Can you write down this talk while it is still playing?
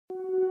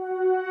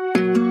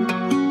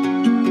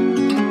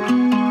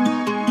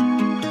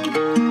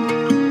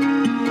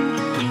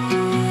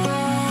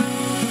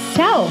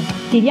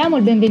Ti diamo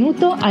il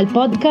benvenuto al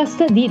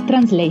podcast di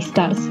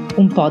Translastars,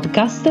 un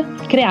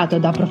podcast creato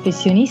da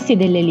professionisti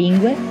delle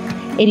lingue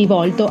e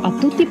rivolto a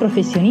tutti i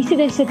professionisti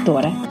del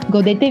settore.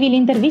 Godetevi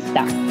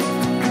l'intervista.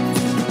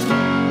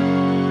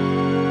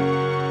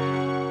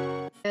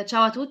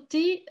 Ciao a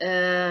tutti,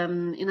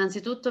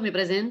 innanzitutto mi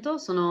presento,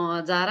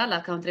 sono Zara,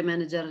 la country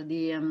manager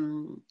di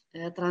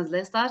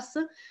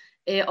Translastars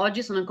e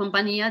oggi sono in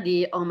compagnia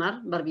di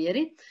Omar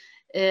Barbieri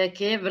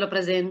che ve lo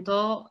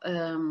presento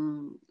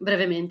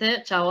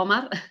brevemente. Ciao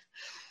Omar.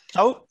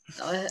 Ciao.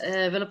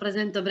 Ve lo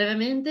presento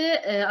brevemente.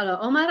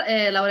 Allora, Omar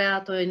è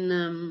laureato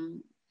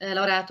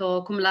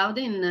cum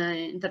laude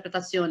in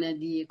interpretazione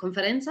di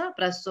conferenza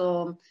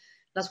presso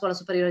la Scuola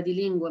Superiore di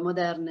Lingue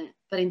Moderne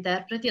per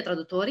interpreti e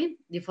traduttori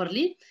di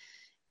Forlì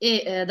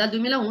e dal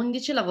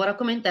 2011 lavora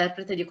come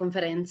interprete di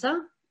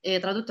conferenza e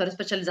traduttore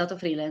specializzato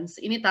freelance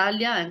in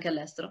Italia e anche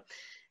all'estero.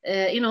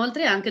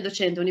 Inoltre è anche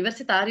docente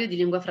universitario di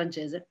lingua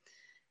francese.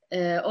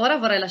 Ora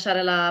vorrei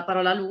lasciare la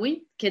parola a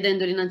lui,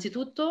 chiedendogli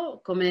innanzitutto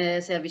come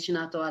si è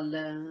avvicinato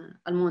al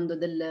mondo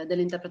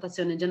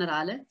dell'interpretazione in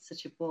generale, se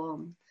ci può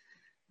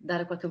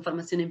dare qualche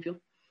informazione in più.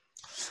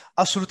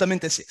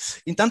 Assolutamente sì.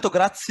 Intanto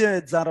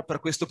grazie Zara per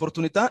questa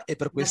opportunità e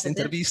per questa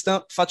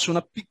intervista. Faccio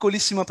una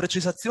piccolissima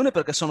precisazione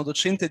perché sono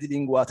docente di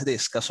lingua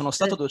tedesca. Sono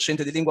stato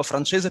docente di lingua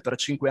francese per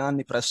 5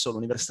 anni presso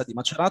l'Università di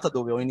Macerata,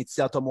 dove ho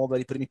iniziato a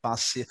muovere i primi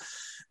passi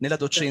nella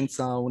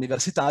docenza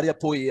universitaria,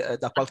 poi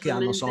da qualche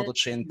anno sono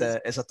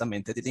docente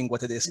esattamente di lingua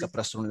tedesca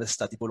presso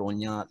l'Università di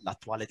Bologna,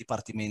 l'attuale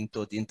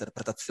Dipartimento di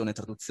Interpretazione e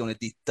Traduzione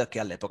DIT, che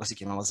all'epoca si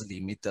chiamava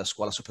SLIMIT,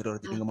 Scuola Superiore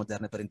di Lingua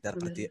Moderne per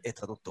Interpreti e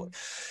Traduttori.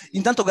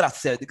 Intanto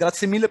grazie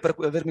mille per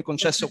avermi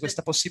concesso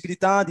questa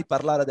possibilità di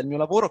parlare del mio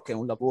lavoro, che è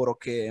un lavoro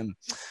che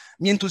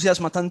mi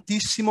entusiasma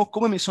tantissimo.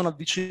 Come mi sono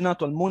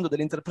avvicinato al mondo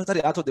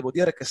dell'interpretariato, devo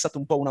dire che è stato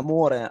un po' un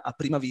amore a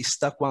prima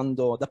vista,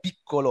 quando da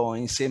piccolo,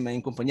 insieme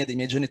in compagnia dei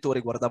miei genitori,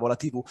 guardavo la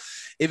TV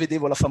e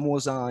vedevo la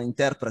famosa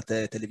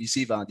interprete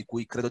televisiva, di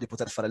cui credo di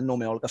poter fare il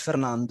nome, Olga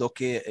Fernando,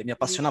 che mi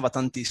appassionava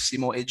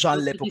tantissimo, e già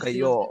all'epoca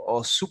io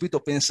ho subito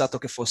pensato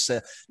che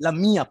fosse la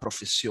mia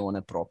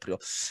professione proprio.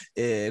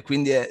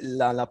 Quindi è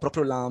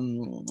proprio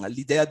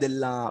l'idea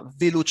della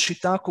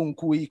velocità con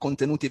cui i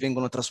contenuti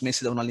vengono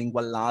trasmessi da una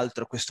lingua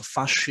all'altra, questo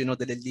fascino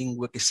delle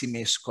lingue che si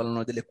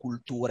mescolano, delle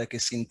culture che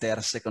si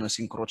intersecano e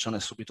si incrociano, è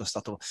subito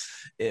stato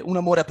un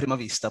amore a prima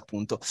vista,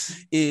 appunto.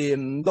 E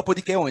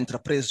dopodiché ho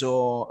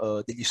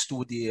intrapreso degli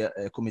studi,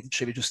 come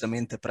dicevi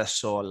giustamente,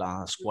 presso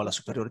la Scuola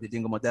Superiore di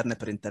Lingue Moderne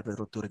per Interpreti e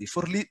Traduttori di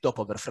Forlì,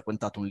 dopo aver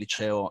frequentato un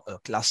liceo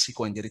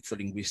classico a indirizzo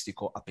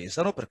linguistico a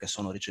Pesaro, perché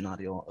sono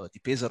originario di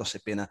Pesaro,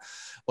 sebbene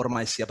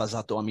ormai sia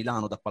basato a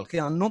Milano da qualche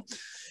anno,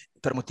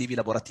 per motivi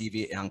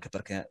lavorativi e anche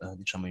perché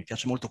diciamo mi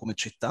piace molto come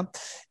città.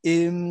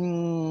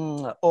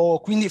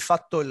 Ho quindi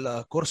fatto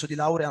il corso di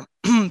laurea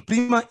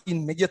prima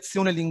in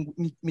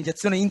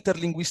mediazione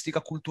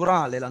interlinguistica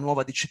culturale, la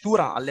nuova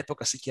dicitura,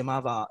 all'epoca si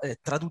chiamava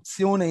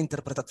traduzione e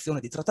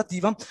interpretazione di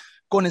trattativa,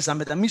 con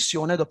esame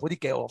d'ammissione.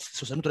 Dopodiché ho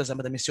sostenuto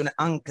l'esame d'ammissione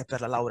anche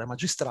per la laurea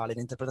magistrale in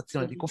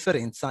interpretazione di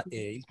conferenza,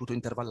 e il tutto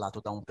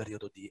intervallato da un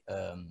periodo di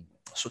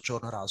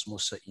soggiorno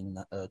Erasmus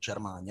in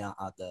Germania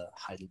ad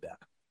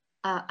Heidelberg.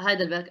 Ah,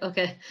 Heidelberg,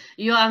 ok.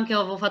 Io anche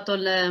avevo fatto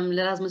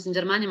l'Erasmus in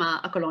Germania, ma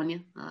a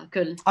Colonia, a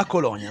Köln. A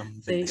Colonia,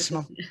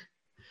 bellissimo. Sì.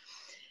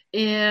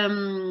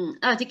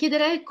 Ti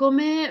chiederei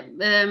come,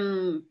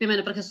 più o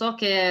meno, perché so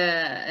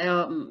che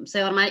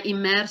sei ormai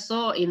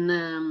immerso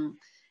in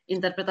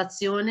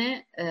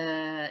interpretazione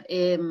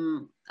e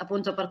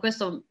appunto per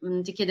questo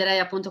ti chiederei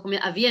appunto come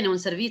avviene un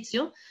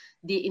servizio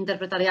di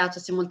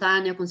interpretariato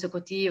simultanea,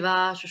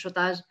 consecutiva,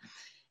 chuchotage,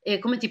 e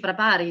come ti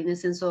prepari, nel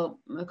senso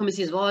come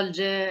si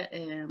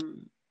svolge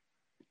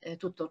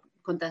tutto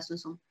il contesto,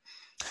 insomma.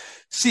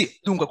 Sì,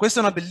 dunque questa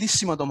è una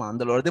bellissima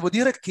domanda. Allora, devo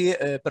dire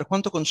che per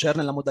quanto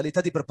concerne la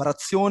modalità di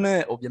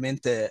preparazione,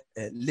 ovviamente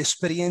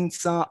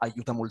l'esperienza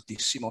aiuta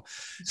moltissimo.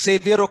 Se è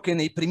vero che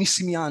nei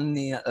primissimi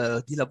anni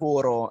di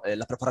lavoro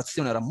la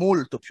preparazione era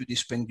molto più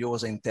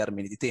dispendiosa in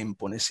termini di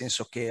tempo, nel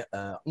senso che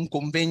un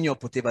convegno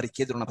poteva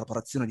richiedere una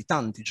preparazione di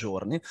tanti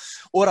giorni,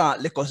 ora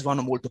le cose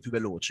vanno molto più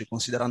veloci,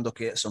 considerando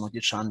che sono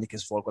 10 anni che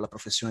svolgo la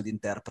professione di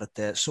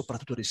interprete,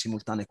 soprattutto di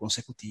simultanea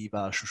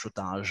consecutiva,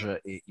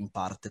 chuchotage e in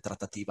parte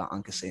trattativa,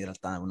 anche se in realtà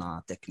è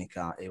una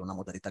tecnica e una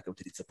modalità che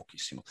utilizzo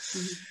pochissimo.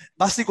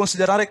 Basti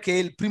considerare che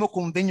il primo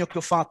convegno che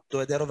ho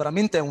fatto, ed ero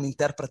veramente un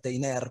interprete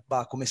in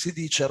erba, come si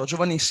dice, ero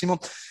giovanissimo,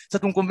 è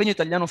stato un convegno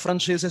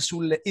italiano-francese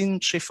sulle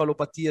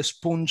encefalopatie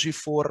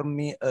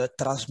spongiformi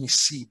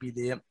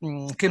trasmissibili,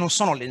 che non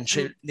sono le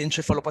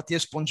encefalopatie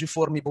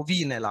spongiformi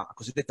bovine, la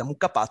cosiddetta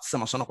mucca pazza,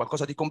 ma sono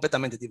qualcosa di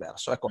completamente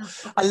diverso. Ecco,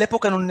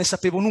 all'epoca non ne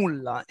sapevo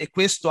nulla, e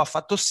questo ha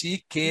fatto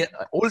sì che,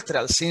 oltre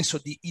al senso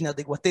di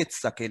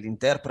inadeguatezza che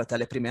l'interprete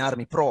alle prime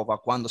armi prova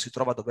quando si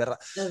trova a dover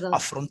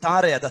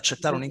affrontare e ad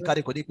accettare un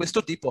incarico di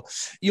questo tipo,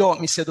 io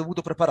mi sia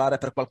dovuto preparare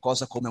per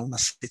qualcosa come una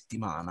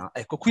settimana.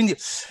 Ecco, quindi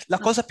la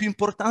cosa più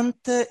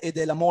importante, ed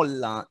è la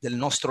molla del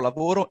nostro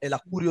lavoro, è la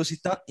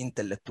curiosità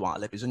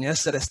intellettuale. Bisogna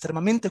essere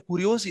estremamente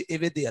curiosi e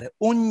vedere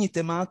ogni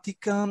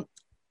tematica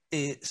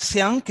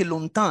sia anche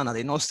lontana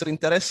dai nostri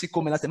interessi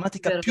come la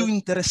tematica più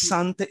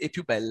interessante e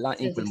più bella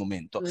in quel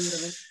momento.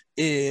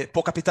 E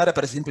può capitare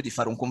per esempio di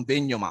fare un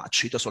convegno, ma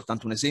cito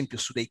soltanto un esempio,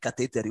 su dei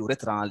cateteri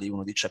uretrali.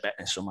 Uno dice, beh,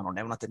 insomma, non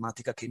è una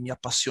tematica che mi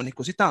appassioni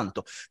così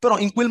tanto, però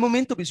in quel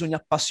momento bisogna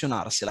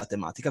appassionarsi alla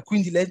tematica,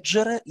 quindi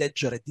leggere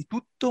di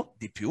tutto,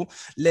 di più,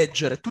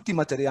 leggere tutti i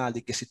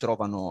materiali che si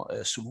trovano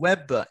sul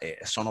web, e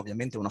sono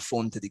ovviamente una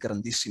fonte di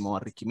grandissimo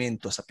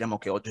arricchimento. Sappiamo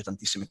che oggi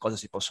tantissime cose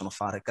si possono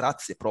fare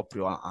grazie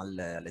proprio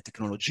alle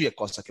tecnologie,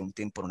 cosa che un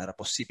tempo non era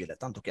possibile,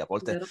 tanto che a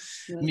volte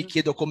mi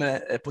chiedo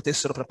come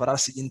potessero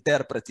prepararsi gli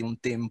interpreti un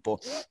tempo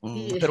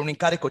per un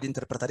incarico di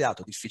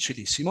interpretariato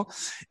difficilissimo,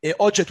 e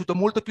oggi è tutto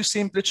molto più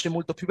semplice,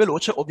 molto più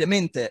veloce.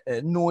 Ovviamente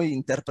noi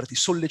interpreti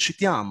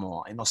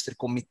sollecitiamo ai nostri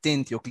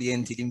committenti o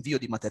clienti l'invio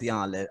di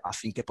materiale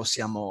affinché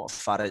possiamo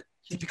fare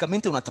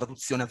tipicamente una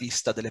traduzione a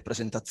vista delle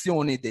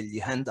presentazioni, degli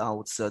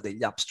handouts,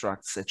 degli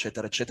abstracts,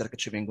 eccetera, eccetera, che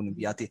ci vengono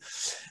inviati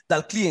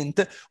dal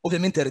cliente.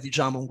 Ovviamente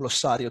redigiamo un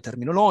glossario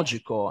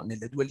terminologico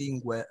nelle 2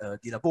 lingue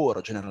di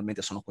lavoro,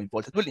 generalmente sono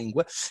coinvolte 2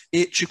 lingue,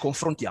 e ci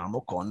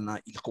confrontiamo con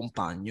il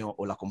compagno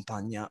o la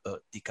compagna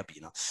di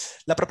cabina.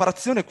 La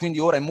preparazione quindi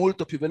ora è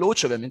molto più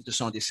veloce. Ovviamente ci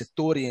sono dei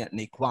settori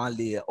nei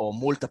quali ho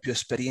molta più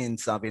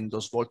esperienza, avendo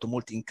svolto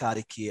molti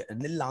incarichi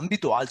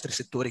nell'ambito, altri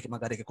settori che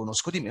magari che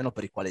conosco di meno,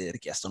 per i quali è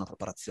richiesta una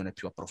preparazione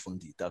più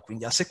approfondita.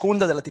 Quindi a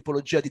seconda della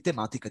tipologia di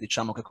tematica,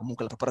 diciamo che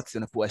comunque la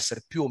preparazione può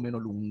essere più o meno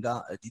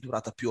lunga, di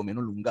durata più o meno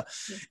lunga,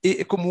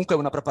 e comunque è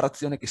una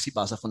preparazione che si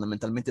basa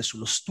fondamentalmente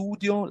sullo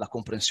studio, la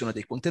comprensione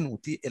dei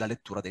contenuti e la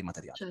lettura dei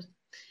materiali. Certo.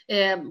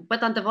 Poi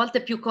tante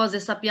volte più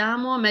cose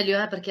sappiamo, meglio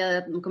è,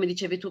 perché come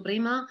dicevi tu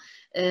prima,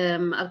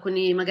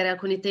 magari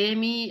alcuni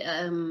temi,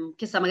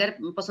 chissà, magari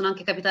possono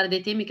anche capitare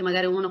dei temi che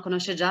magari uno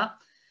conosce già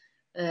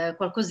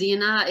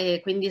qualcosina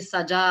e quindi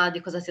sa già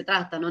di cosa si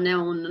tratta,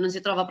 non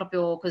si trova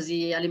proprio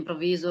così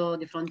all'improvviso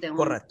di fronte a un...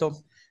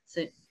 Corretto.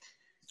 Sì.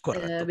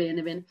 Corretto.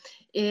 Bene, bene.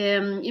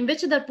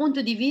 Invece dal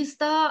punto di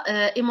vista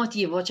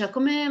emotivo, cioè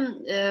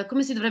come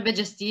si dovrebbe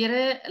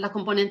gestire la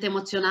componente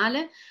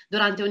emozionale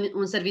durante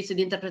un servizio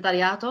di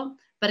interpretariato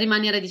per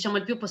rimanere, diciamo,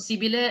 il più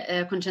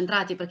possibile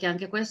concentrati, perché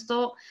anche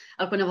questo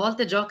alcune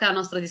volte gioca a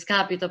nostro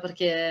discapito,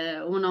 perché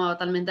uno è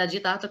talmente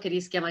agitato che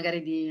rischia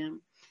magari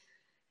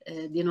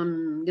di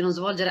non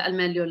svolgere al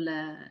meglio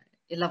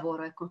il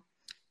lavoro, ecco.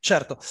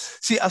 Certo,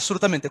 sì,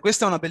 assolutamente.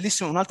 Questa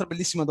è un'altra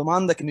bellissima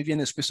domanda che mi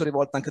viene spesso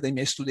rivolta anche dai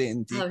miei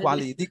studenti, i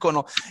quali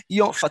dicono: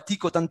 io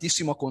fatico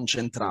tantissimo a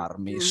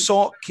concentrarmi,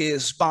 so che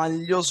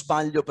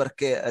sbaglio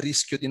perché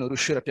rischio di non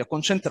riuscire più a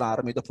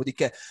concentrarmi,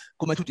 dopodiché,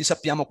 come tutti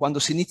sappiamo, quando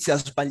si inizia a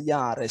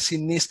sbagliare si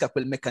innesca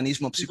quel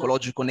meccanismo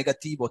psicologico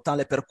negativo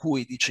tale per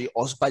cui dici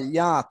ho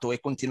sbagliato e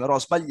continuerò a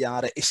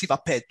sbagliare, e si va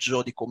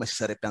peggio di come si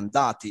sarebbe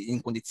andati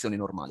in condizioni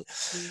normali.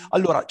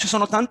 Allora, ci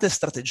sono tante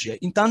strategie.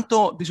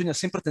 Intanto bisogna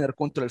sempre tener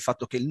conto del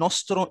fatto che il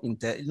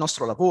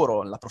nostro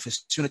lavoro, la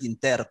professione di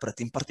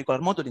interprete, in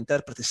particolar modo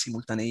l'interprete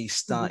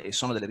simultaneista, e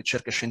sono delle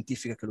ricerche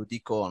scientifiche che lo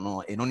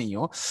dicono e non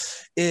io,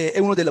 è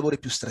uno dei lavori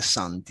più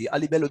stressanti a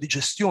livello di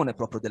gestione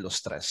proprio dello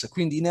stress.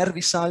 Quindi i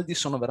nervi saldi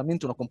sono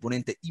veramente una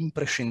componente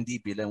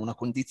imprescindibile, una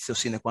condizio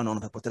sine qua non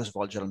per poter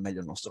svolgere al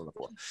meglio il nostro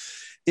lavoro.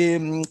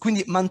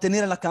 Quindi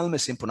mantenere la calma è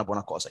sempre una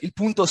buona cosa. Il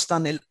punto sta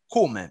nel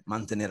come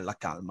mantenere la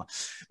calma.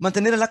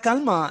 Mantenere la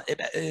calma,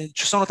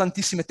 ci sono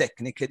tantissime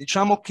tecniche.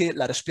 Diciamo che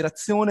la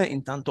respirazione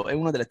intanto è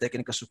una delle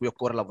tecniche su cui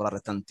occorre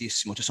lavorare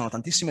tantissimo. Ci sono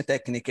tantissime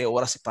tecniche,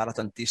 ora si parla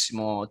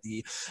tantissimo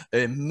di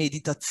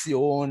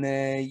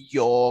meditazione,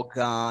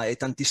 yoga e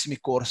tantissimi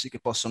corsi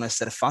che possono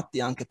essere fatti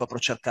anche proprio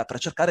per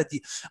cercare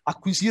di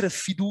acquisire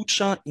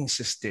fiducia in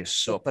se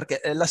stesso, perché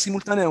la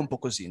simultanea è un po'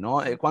 così,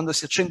 no? Quando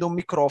si accende un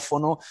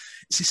microfono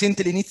si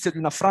sente l'inizio di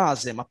una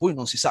frase, ma poi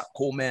non si sa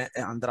come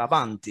andrà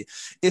avanti,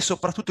 e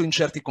soprattutto in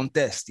certi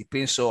contesti,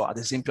 penso ad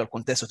esempio al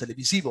contesto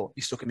televisivo,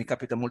 visto che mi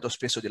capita molto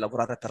spesso di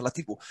lavorare per la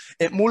TV,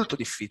 è molto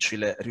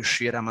difficile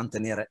riuscire a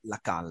mantenere la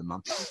calma,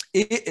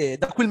 e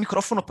da quel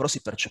microfono però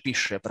si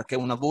percepisce, perché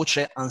una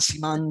voce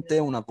ansimante,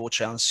 una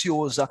voce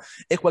ansiosa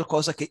è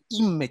qualcosa che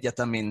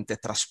immediatamente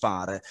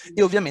traspare,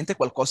 e ovviamente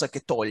qualcosa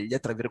che toglie,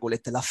 tra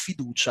virgolette, la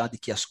fiducia di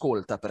chi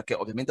ascolta, perché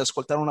ovviamente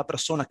ascoltare una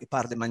persona che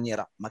parla in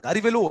maniera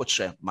magari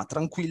veloce ma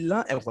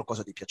tranquilla è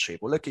qualcosa di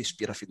piacevole, che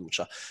ispira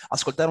fiducia.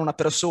 Ascoltare una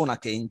persona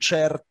che è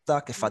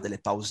incerta, che fa delle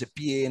pause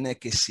piene,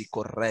 che si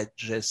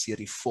corregge, si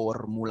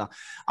riformula,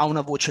 ha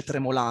una voce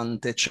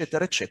tremolante,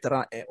 eccetera,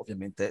 eccetera, è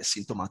ovviamente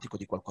sintomatico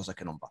di qualcosa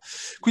che non va.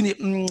 Quindi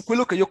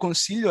quello che io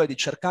consiglio è di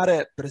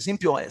cercare, per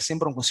esempio,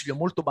 sembra un consiglio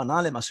molto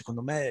banale, ma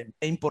secondo me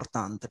è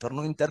importante per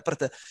noi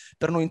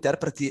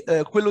interpreti,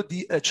 quello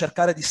di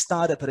cercare di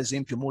stare, per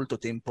esempio, molto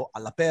tempo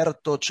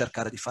all'aperto,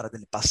 cercare di fare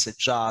delle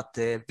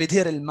passeggiate,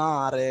 vedere il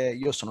mare.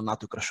 Io sono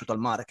nato e cresciuto al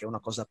mare, che è una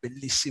cosa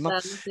bellissima.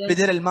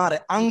 Vedere il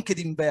mare anche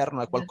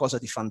d'inverno è qualcosa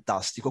di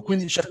fantastico.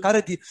 Quindi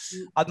cercare di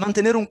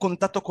mantenere un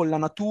contatto con la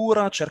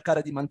natura,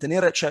 cercare di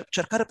mantenere, cioè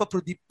cercare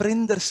proprio di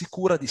prendersi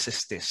cura di se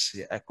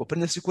stessi, ecco,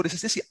 prendersi cura di se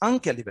stessi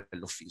anche a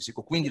livello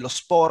fisico. Quindi lo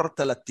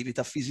sport,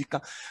 l'attività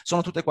fisica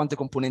sono tutte quante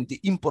componenti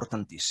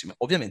importantissime,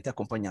 ovviamente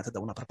accompagnate da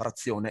una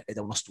preparazione e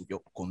da uno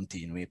studio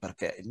continui,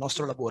 perché il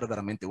nostro lavoro è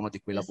veramente uno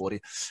di quei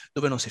lavori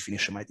dove non si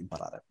finisce mai di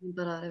imparare.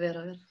 Imparare,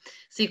 vero, vero.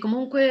 Sì,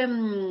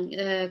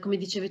 comunque, come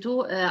dicevi tu,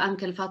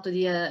 anche il fatto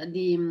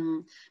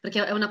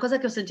perché è una cosa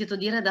che ho sentito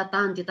dire da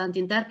tanti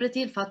interpreti,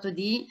 il fatto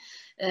di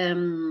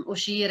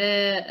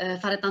uscire,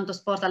 fare tanto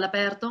sport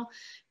all'aperto,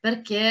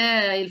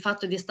 perché il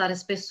fatto di stare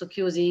spesso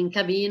chiusi in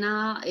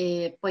cabina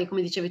e poi,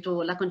 come dicevi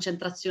tu, la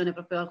concentrazione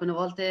proprio alcune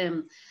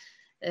volte,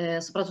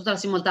 soprattutto la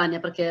simultanea,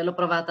 perché l'ho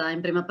provata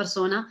in prima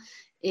persona,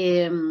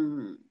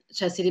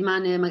 cioè si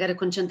rimane magari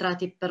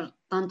concentrati per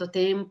tanto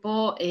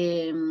tempo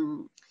e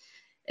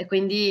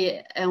quindi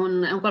è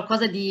un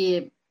qualcosa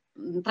di,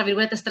 tra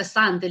virgolette,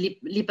 stressante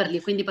lì per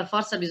lì, quindi per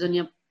forza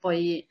bisogna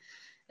poi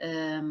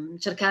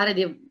cercare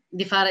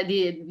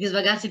di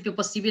svagarsi il più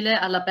possibile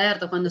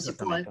all'aperto quando si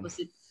può.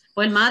 Così.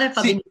 Poi il mare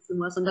fa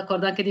benissimo, sono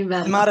d'accordo, anche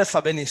d'inverno. Il mare fa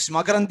benissimo,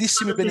 ha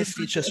grandissimi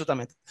benefici,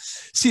 assolutamente.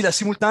 Sì, la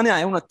simultanea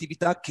è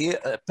un'attività che,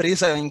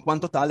 presa in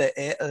quanto tale,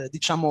 è,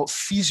 diciamo,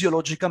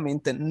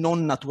 fisiologicamente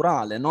non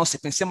naturale, no? Se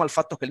pensiamo al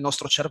fatto che il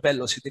nostro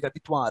cervello si deve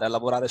abituare a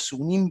lavorare su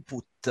un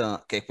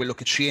input, che è quello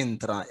che ci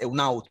entra, e un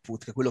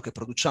output, che è quello che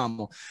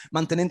produciamo,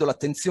 mantenendo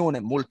l'attenzione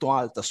molto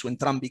alta su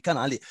entrambi i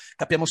canali,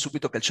 capiamo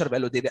subito che il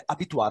cervello deve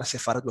abituarsi a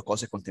fare due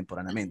cose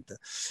contemporaneamente.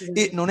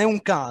 E non è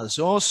un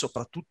caso,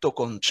 soprattutto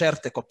con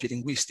certe coppie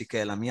linguistiche,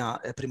 la mia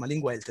prima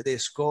lingua è il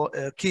tedesco,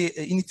 che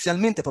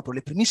inizialmente proprio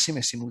le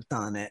primissime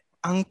simultanee,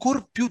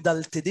 ancor più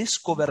dal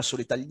tedesco verso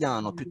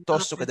l'italiano,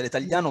 piuttosto che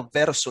dall'italiano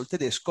verso il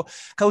tedesco,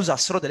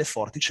 causassero delle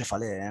forti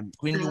cefalee,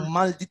 quindi un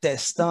mal di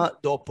testa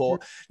dopo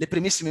le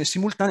primissime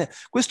simultanee.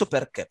 Questo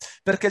perché?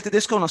 Perché il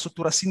tedesco ha una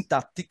struttura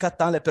sintattica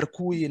tale per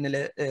cui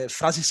nelle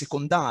frasi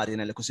secondarie,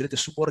 nelle cosiddette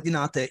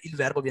subordinate, il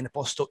verbo viene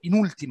posto in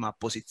ultima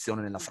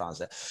posizione nella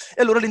frase.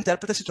 E allora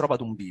l'interprete si trova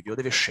ad un bivio,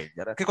 deve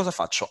scegliere. Che cosa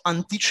faccio?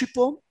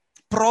 Anticipo?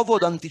 Provo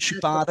ad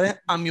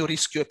anticipare a mio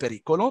rischio e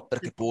pericolo,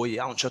 perché poi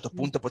a un certo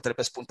punto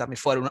potrebbe spuntarmi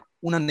fuori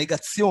una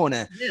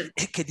negazione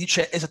che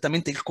dice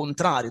esattamente il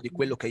contrario di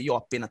quello che io ho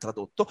appena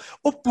tradotto,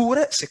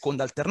 oppure,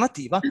 seconda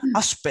alternativa,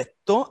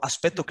 aspetto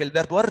che il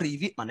verbo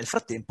arrivi, ma nel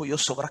frattempo io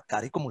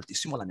sovraccarico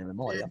moltissimo la mia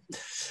memoria.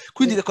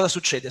 Quindi che cosa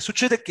succede?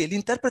 Succede che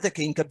l'interprete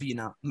che è in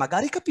cabina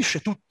magari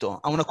capisce tutto,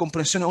 ha una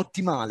comprensione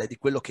ottimale di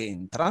quello che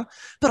entra,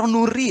 però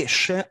non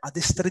riesce a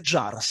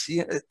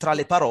destreggiarsi tra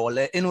le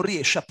parole e non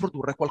riesce a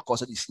produrre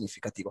qualcosa di significativo.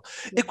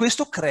 E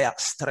questo crea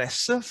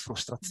stress,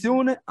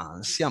 frustrazione,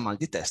 ansia, mal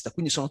di testa.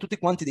 Quindi sono tutti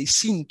quanti dei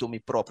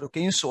sintomi proprio che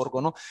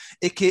insorgono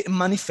e che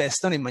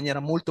manifestano in maniera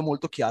molto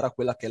molto chiara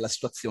quella che è la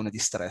situazione di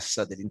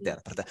stress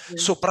dell'interprete,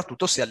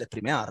 soprattutto se ha le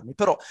prime armi.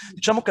 Però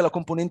diciamo che la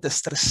componente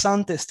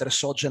stressante e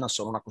stressogena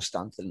sono una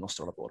costante del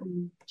nostro lavoro.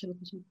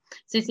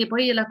 Sì, sì,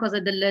 poi la cosa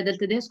del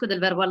tedesco, del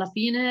verbo alla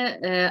fine,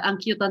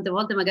 anch'io tante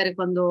volte magari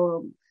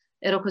quando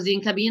ero così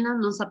in cabina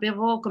non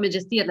sapevo come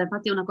gestirla.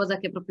 Infatti è una cosa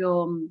che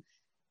proprio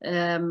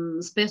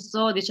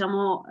spesso,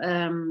 diciamo,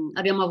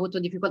 abbiamo avuto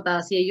difficoltà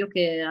sia io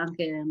che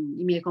anche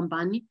i miei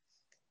compagni.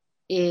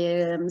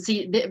 E,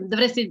 sì,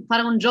 dovresti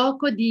fare un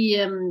gioco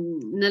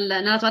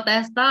nella tua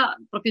testa,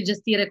 proprio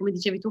gestire, come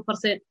dicevi tu,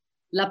 forse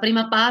la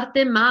prima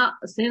parte, ma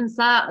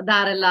senza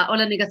dare o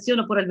la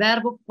negazione oppure il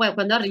verbo, poi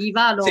quando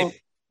arriva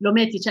lo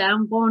metti, cioè è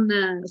un po'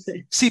 un...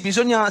 Sì,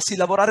 bisogna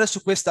lavorare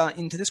su questa,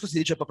 in tedesco si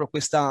dice proprio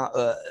questa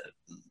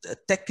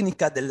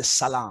tecnica del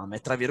salame,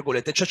 tra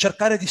virgolette, cioè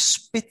cercare di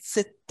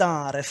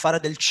spezzettare,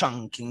 fare del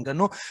chunking,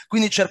 no?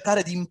 Quindi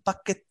cercare di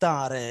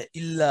impacchettare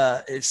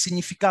il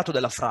significato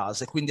della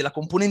frase, quindi la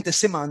componente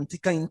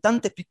semantica in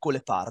tante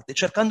piccole parti,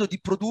 cercando di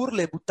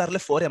produrle e buttarle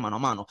fuori a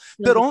mano,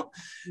 però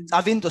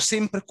avendo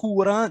sempre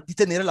cura di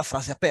tenere la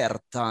frase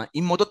aperta,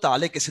 in modo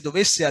tale che se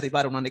dovesse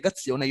arrivare una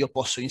negazione io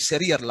posso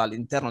inserirla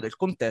all'interno del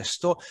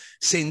contesto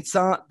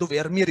senza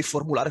dovermi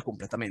riformulare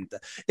completamente.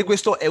 E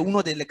questo è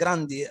uno dei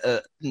grandi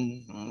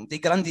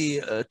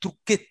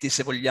trucchetti,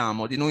 se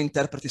vogliamo, di noi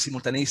interpreti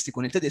simultaneisti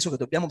con il tedesco, che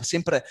dobbiamo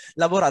sempre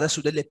lavorare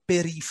su delle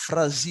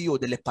perifrasi o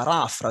delle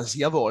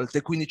parafrasi a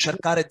volte, quindi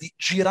cercare di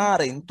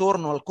girare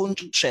intorno al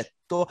concetto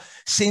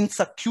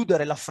senza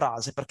chiudere la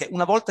frase, perché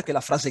una volta che la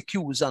frase è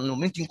chiusa, nel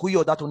momento in cui io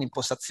ho dato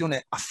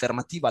un'impostazione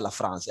affermativa alla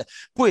frase,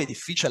 poi è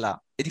difficile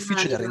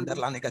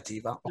renderla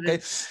negativa, ok?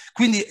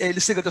 Quindi il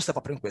segreto sta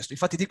proprio in questo.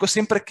 Infatti dico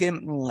sempre che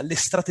le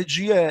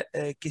strategie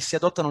che si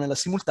adottano nella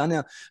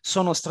simultanea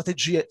sono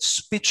strategie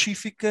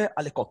specifiche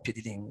alle coppie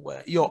di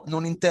lingue. Io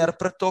non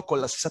interpreto con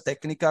la stessa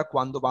tecnica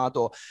quando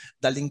vado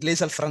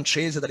dall'inglese al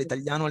francese,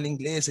 dall'italiano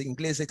all'inglese,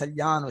 inglese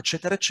italiano,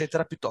 eccetera,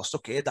 eccetera, piuttosto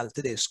che dal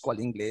tedesco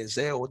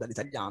all'inglese o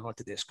dall'italiano al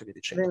tedesco e via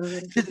dicendo.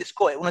 Il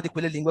tedesco è una di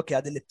quelle lingue che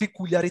ha delle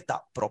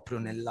peculiarità proprio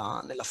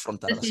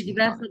nell'affrontare la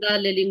simultanea. Diverso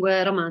dalle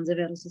lingue romanze,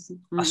 vero? Sì, sì.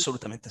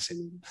 Assolutamente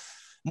sì.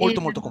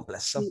 Molto molto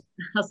complessa. Sì,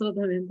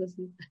 assolutamente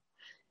sì.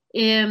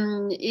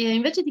 E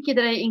invece ti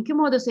chiederei in che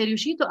modo sei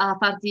riuscito a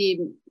farti,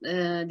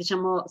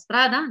 diciamo,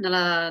 strada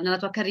nella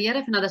tua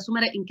carriera fino ad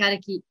assumere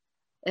incarichi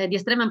di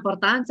estrema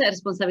importanza e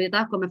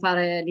responsabilità come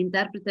fare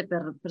l'interprete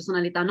per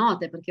personalità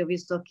note, perché ho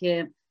visto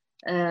che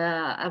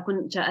ha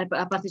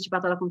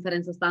partecipato alla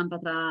conferenza stampa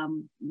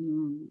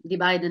di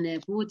Biden e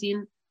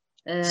Putin,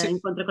 Sì.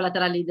 incontri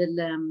collaterali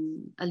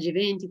al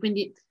G20,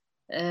 quindi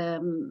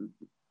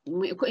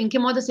in che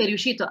modo sei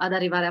riuscito ad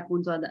arrivare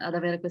appunto ad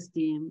avere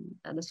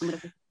ad assumere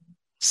questi?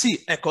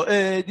 Sì, ecco,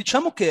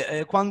 diciamo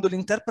che quando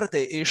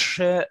l'interprete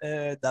esce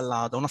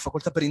da una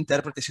facoltà per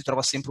interprete si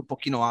trova sempre un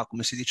pochino a,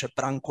 come si dice,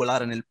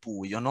 brancolare nel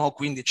buio, no?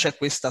 Quindi c'è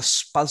questa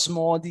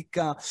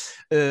spasmodica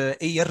e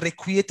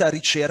irrequieta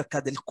ricerca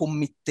del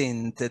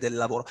committente del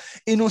lavoro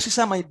e non si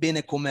sa mai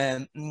bene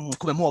come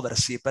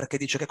muoversi, perché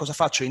dice: che cosa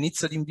faccio?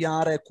 Inizio ad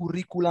inviare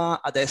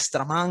curricula a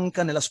destra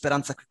manca nella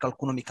speranza che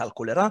qualcuno mi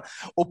calcolerà,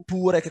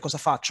 oppure che cosa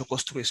faccio?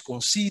 Costruisco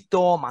un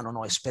sito ma non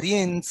ho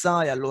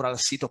esperienza e allora il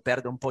sito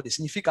perde un po' di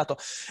significato.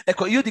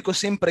 Ecco, io dico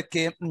sempre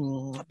che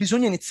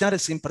bisogna iniziare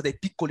sempre dai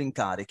piccoli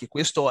incarichi,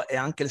 questo è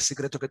anche il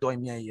segreto che do ai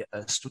miei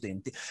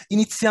studenti.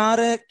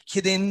 Iniziare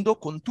chiedendo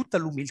con tutta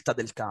l'umiltà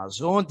del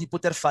caso di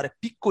poter fare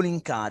piccoli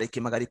incarichi,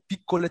 magari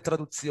piccole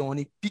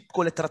traduzioni,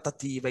 piccole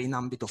trattative in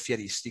ambito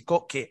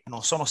fieristico, che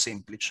non sono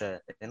semplici,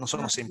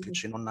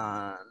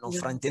 non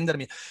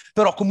fraintendermi,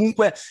 però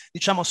comunque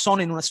diciamo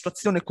sono in una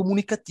situazione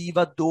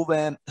comunicativa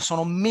dove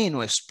sono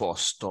meno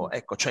esposto.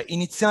 Ecco, cioè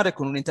iniziare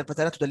con un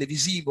interpretariato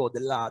televisivo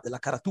della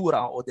caratura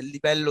o del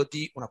livello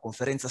di una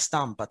conferenza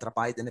stampa tra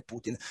Biden e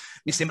Putin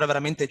mi sembra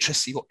veramente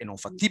eccessivo e non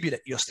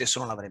fattibile. Io stesso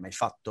non l'avrei mai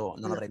fatto,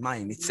 non avrei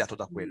mai iniziato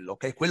da quello,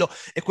 ok? Quello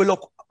è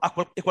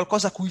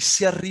qualcosa a cui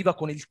si arriva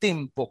con il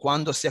tempo,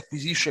 quando si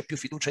acquisisce più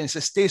fiducia in se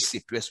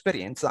stessi, più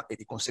esperienza e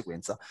di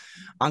conseguenza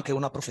anche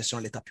una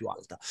professionalità più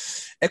alta.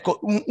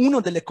 Ecco,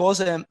 una delle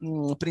cose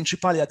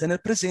principali da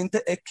tenere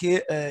presente è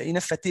che in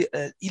effetti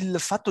il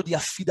fatto di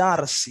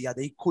affidarsi a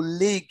dei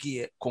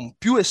colleghi con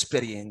più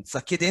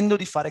esperienza, chiedendo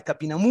di fare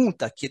cabina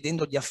muta, chiedendo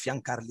di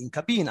affiancarli in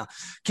cabina,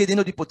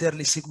 chiedendo di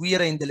poterli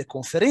seguire in delle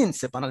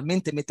conferenze,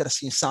 banalmente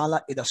mettersi in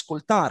sala ed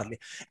ascoltarli,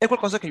 è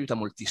qualcosa che aiuta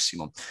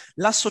moltissimo.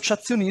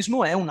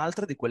 L'associazionismo è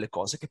un'altra di quelle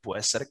cose che può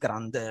essere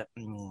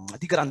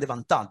di grande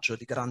vantaggio,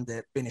 di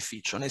grande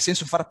beneficio, nel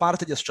senso far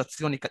parte di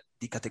associazioni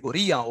di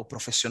categoria o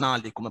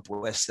professionali come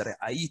può essere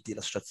AITI,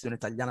 l'Associazione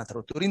Italiana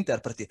Traduttori e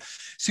Interpreti,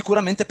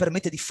 sicuramente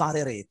permette di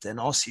fare rete,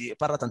 no? Si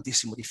parla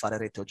tantissimo di fare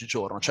rete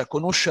oggigiorno, cioè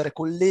conoscere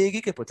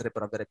colleghi che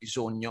potrebbero avere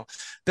bisogno,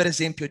 per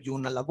esempio, di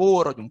un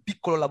lavoro, di un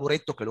piccolo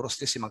lavoretto che loro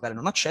stessi magari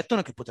non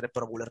accettano e che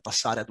potrebbero voler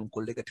passare ad un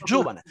collega più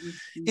giovane.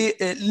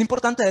 E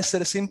l'importante è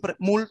essere sempre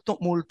molto,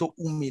 molto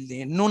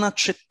umili, non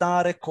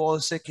accettare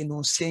cose che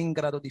non si è in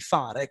grado di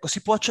fare. Ecco,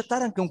 si può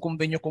accettare anche un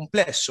convegno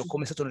complesso,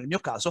 come è stato nel mio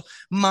caso,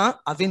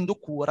 ma avendo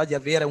cura di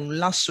avere un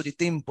lasso di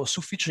tempo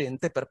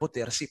sufficiente per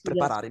potersi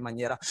preparare in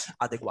maniera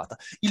adeguata.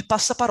 Il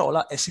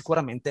passaparola è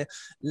sicuramente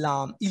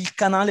il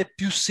canale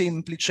più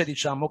semplice,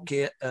 diciamo,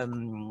 che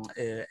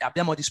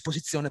abbiamo a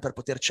disposizione per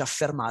poterci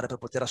affermare, per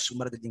poter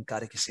assumere degli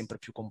incarichi sempre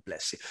più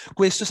complessi.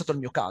 Questo è stato il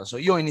mio caso.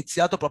 Io ho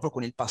iniziato proprio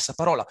con il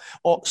passaparola.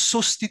 Ho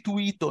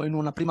sostituito in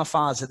una prima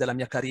fase della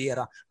mia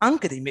carriera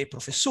anche dei miei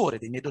professori,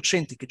 dei miei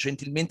docenti che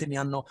gentilmente mi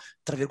hanno,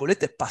 tra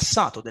virgolette,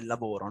 passato del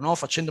lavoro, no?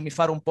 Facendomi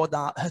fare un po'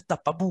 da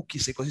tappabuchi,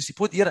 se così si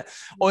può dire.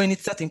 Ho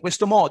iniziato in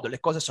questo modo, le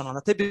cose sono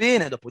andate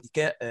bene,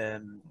 dopodiché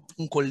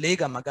un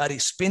collega magari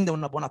spende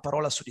una buona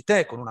parola su di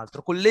te con un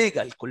altro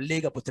collega, il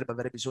collega potrebbe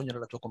avere bisogno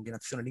della tua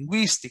combinazione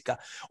linguistica,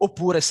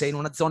 oppure sei in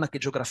una zona che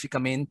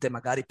geograficamente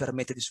magari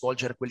permette di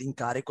svolgere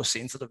quell'incarico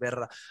senza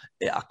dover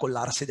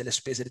accollarsi delle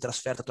spese di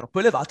trasferta troppo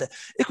elevate,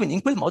 e quindi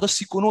in quel modo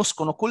si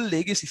conoscono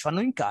colleghi, si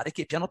fanno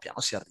incarichi e piano piano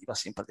si arriva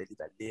sempre a dei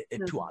livelli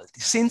più alti,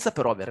 senza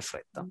però avere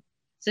fretta.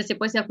 Se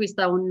poi si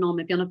acquista un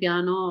nome, piano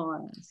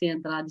piano si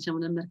entra, diciamo,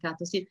 nel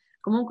mercato. Sì.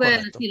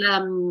 Comunque sì,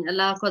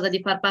 la cosa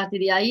di far parte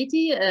di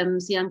Haiti,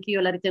 sì,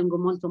 anch'io la ritengo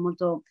molto,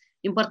 molto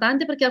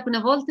importante, perché alcune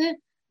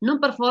volte non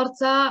per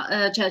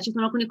forza, cioè ci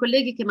sono alcuni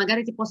colleghi che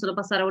magari ti possono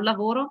passare un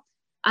lavoro,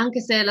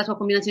 anche se la tua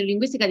combinazione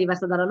linguistica è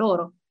diversa dalla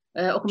loro.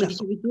 O come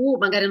dicevi tu,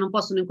 magari non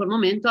possono in quel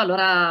momento,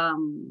 allora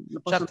lo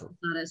possono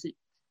passare, sì,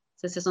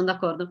 se sono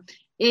d'accordo.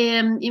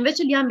 E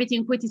invece gli ambiti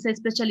in cui ti sei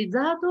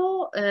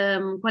specializzato,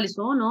 quali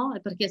sono?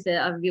 E perché, se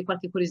avevi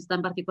qualche curiosità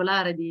in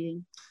particolare di...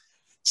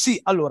 Sì,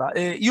 allora,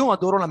 io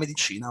adoro la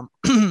medicina.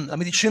 La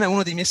medicina è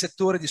uno dei miei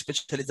settori di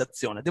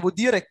specializzazione. Devo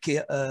dire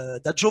che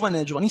da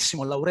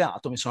giovanissimo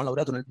laureato, mi sono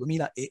laureato nel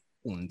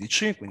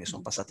 2011, quindi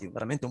sono passati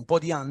veramente un po'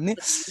 di anni,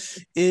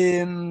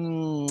 e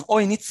ho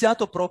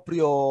iniziato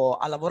proprio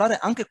a lavorare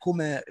anche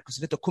come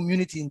cosiddetto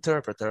community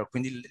interpreter,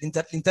 quindi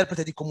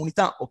l'interprete di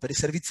comunità o per i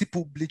servizi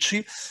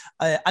pubblici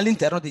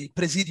all'interno dei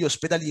presidi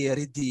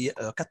ospedalieri di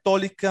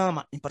Cattolica,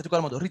 ma in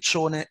particolar modo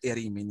Riccione e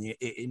Rimini,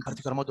 e in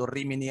particolar modo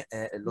Rimini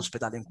è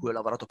l'ospedale in cui ho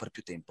lavorato per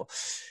più tempo.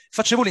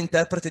 Facevo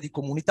l'interprete di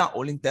comunità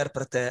o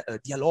l'interprete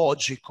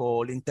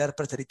dialogico,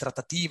 l'interprete di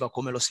trattativa,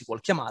 come lo si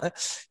vuol chiamare,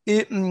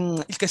 e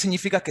il che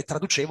significa che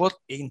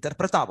traducevo e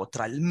interpretavo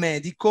tra il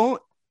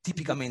medico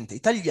tipicamente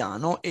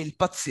italiano e il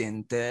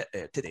paziente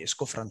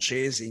tedesco,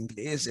 francese,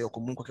 inglese o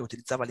comunque che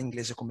utilizzava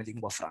l'inglese come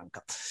lingua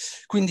franca.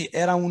 Quindi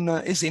era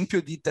un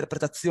esempio di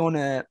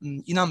interpretazione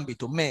in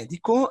ambito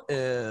medico,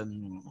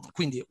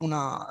 quindi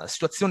una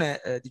situazione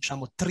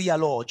diciamo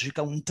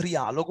trialogica, un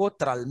trialogo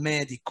tra il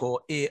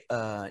medico e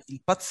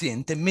il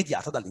paziente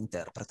mediata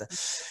dall'interprete.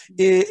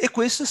 E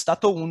questo è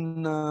stato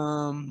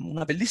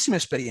una bellissima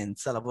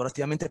esperienza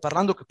lavorativamente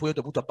parlando, che poi ho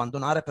dovuto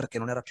abbandonare perché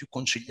non era più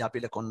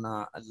conciliabile con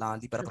la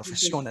libera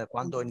professione.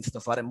 Quando ho iniziato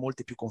a fare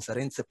molte più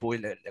conferenze poi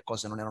le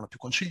cose non erano più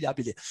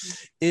conciliabili,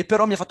 e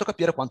però mi ha fatto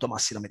capire quanto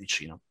amassi la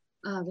medicina.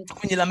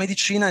 Quindi la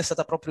medicina è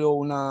stata proprio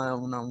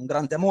un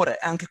grande amore,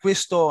 e anche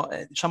questo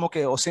diciamo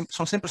che sono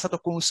sempre stato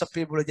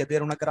consapevole di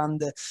avere una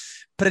grande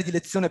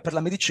predilezione per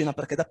la medicina,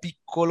 perché da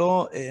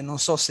piccolo, non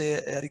so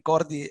se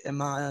ricordi,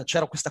 ma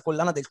c'era questa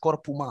collana del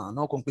corpo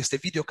umano con queste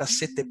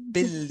videocassette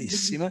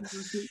bellissime,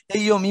 e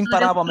io mi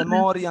imparavo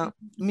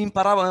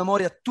a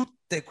memoria tutte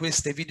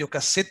queste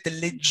videocassette,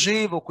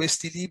 leggevo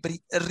questi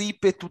libri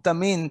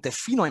ripetutamente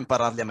fino a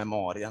impararli a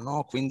memoria,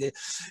 no? Quindi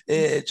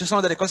ci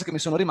sono delle cose che mi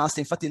sono rimaste,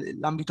 infatti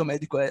l'ambito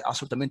medico è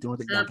assolutamente uno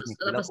degli ambiti in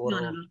cui lavoro.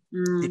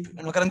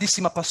 È una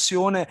grandissima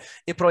passione,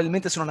 e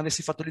probabilmente se non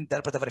avessi fatto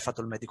l'interprete avrei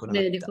fatto il medico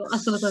nella vita.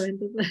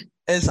 Assolutamente.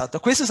 Esatto,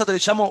 questo è stato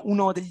diciamo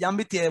uno degli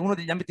ambiti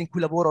in cui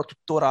lavoro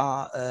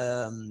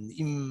tuttora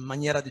in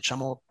maniera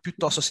diciamo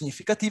piuttosto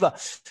significativa.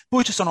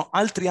 Poi ci sono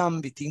altri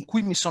ambiti in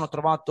cui mi sono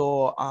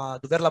trovato a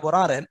dover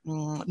lavorare,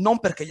 non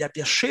perché li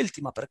abbia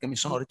scelti, ma perché mi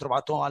sono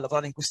ritrovato a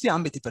lavorare in questi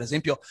ambiti. Per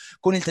esempio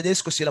con il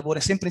tedesco si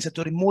lavora sempre in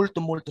settori molto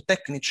molto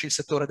tecnici, il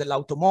settore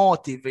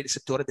dell'automotive, il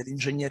settore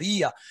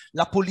dell'ingegneria,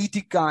 la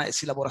politica,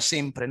 si lavora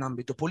sempre in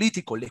ambito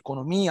politico,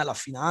 l'economia, la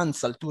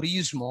finanza, il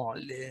turismo,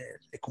 le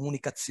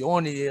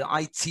comunicazioni,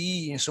 IT,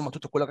 insomma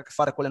tutto quello che ha a che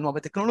fare con le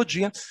nuove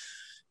tecnologie.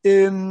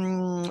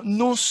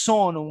 Non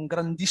sono un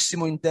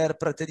grandissimo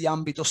interprete di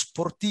ambito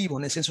sportivo,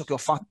 nel senso che ho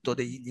fatto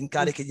degli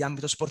incarichi di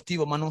ambito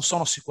sportivo, ma non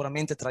sono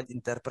sicuramente tra gli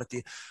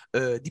interpreti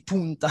di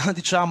punta,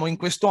 diciamo, in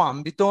questo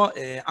ambito,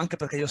 anche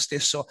perché io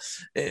stesso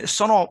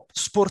sono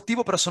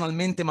sportivo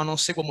personalmente, ma non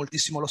seguo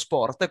moltissimo lo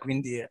sport,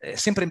 quindi è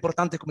sempre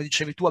importante, come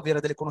dicevi tu, avere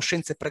delle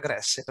conoscenze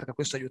pregresse, perché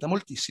questo aiuta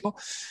moltissimo.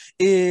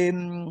 E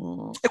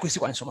questi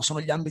qua, insomma,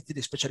 sono gli ambiti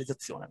di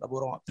specializzazione,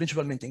 lavoro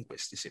principalmente in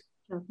questi, sì.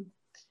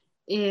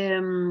 Sì,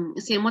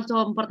 è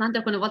molto importante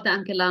alcune volte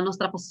anche la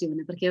nostra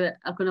passione, perché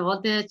alcune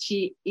volte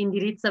ci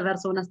indirizza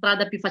verso una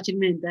strada più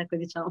facilmente, ecco,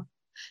 diciamo.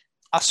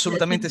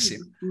 Assolutamente sì.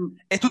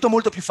 È tutto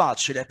molto più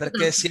facile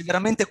perché si è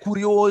veramente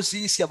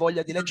curiosi, si ha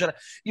voglia di leggere.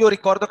 Io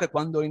ricordo che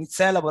quando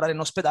iniziai a lavorare in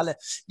ospedale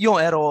io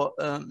ero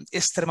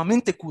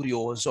estremamente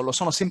curioso, lo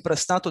sono sempre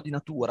stato di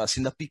natura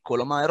sin da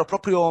piccolo, ma ero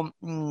proprio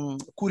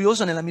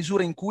curioso nella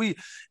misura in cui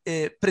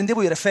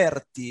prendevo i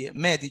referti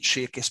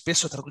medici che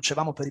spesso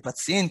traducevamo per i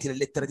pazienti, le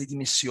lettere di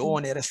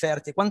dimissione, i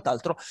referti e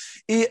quant'altro,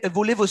 e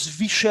volevo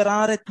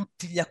sviscerare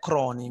tutti gli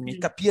acronimi,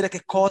 capire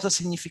che cosa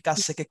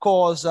significasse che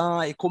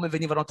cosa e come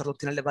venivano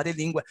tradotti nelle varie lingue,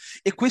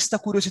 e questa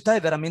curiosità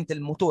è veramente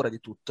il motore di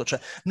tutto. Cioè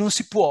non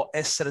si può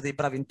essere dei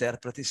bravi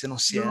interpreti se non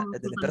si è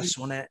delle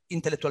persone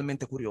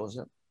intellettualmente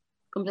curiose.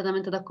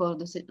 Completamente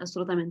d'accordo, sì,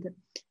 assolutamente.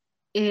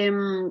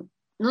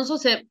 Non so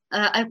se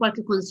hai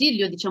qualche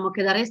consiglio, diciamo,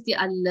 che daresti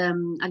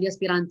agli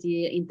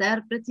aspiranti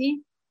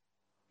interpreti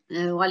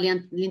o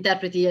agli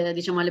interpreti,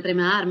 diciamo, alle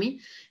prime armi,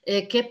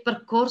 che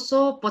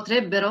percorso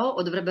potrebbero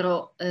o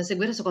dovrebbero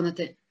seguire secondo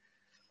te?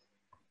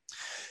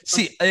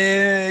 Sì,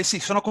 sì,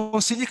 sono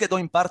consigli che do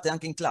in parte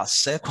anche in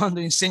classe quando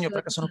insegno,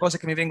 perché sono cose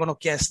che mi vengono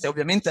chieste.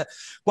 Ovviamente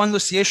quando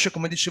si esce,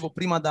 come dicevo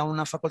prima, da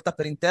una facoltà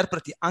per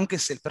interpreti, anche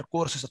se il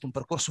percorso è stato un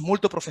percorso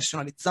molto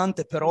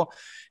professionalizzante, però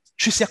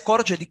ci si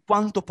accorge di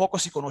quanto poco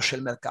si conosce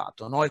il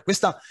mercato, no? E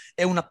questa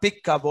è una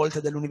pecca a volte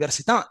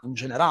dell'università in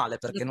generale,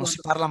 perché non si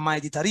parla mai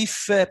di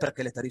tariffe,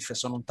 perché le tariffe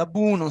sono un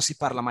tabù, non si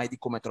parla mai di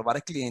come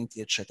trovare clienti,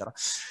 eccetera.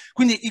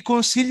 Quindi i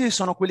consigli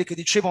sono quelli che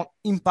dicevo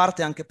in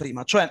parte anche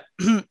prima, cioè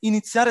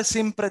iniziare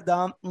sempre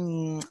da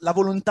la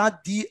volontà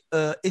di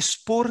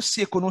esporsi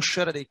e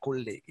conoscere dei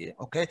colleghi,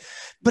 ok?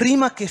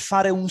 Prima che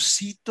fare un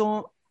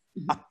sito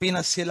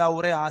appena si è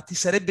laureati,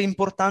 sarebbe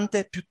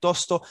importante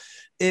piuttosto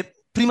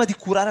prima di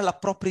curare la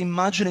propria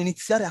immagine,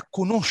 iniziare a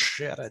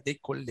conoscere dei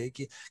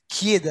colleghi,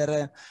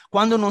 chiedere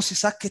quando non si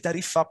sa che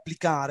tariffa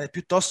applicare,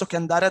 piuttosto che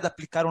andare ad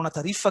applicare una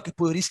tariffa che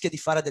poi rischia di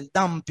fare del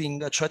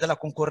dumping, cioè della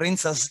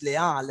concorrenza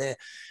sleale,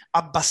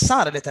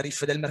 abbassare le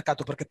tariffe del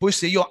mercato, perché poi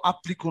se io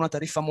applico una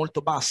tariffa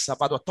molto bassa,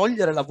 vado a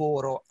togliere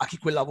lavoro a chi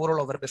quel lavoro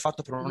lo avrebbe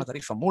fatto per una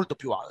tariffa molto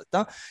più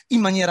alta,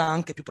 in maniera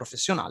anche più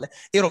professionale,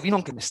 e rovino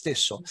anche me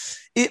stesso.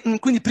 E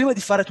quindi prima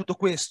di fare tutto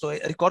questo, e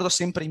ricordo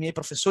sempre i miei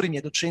professori, i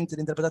miei docenti di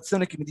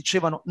interpretazione che mi dicevano: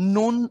 dicevano: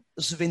 non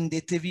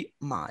svendetevi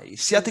mai,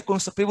 siate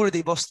consapevoli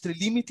dei vostri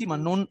limiti, ma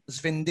non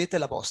svendete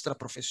la vostra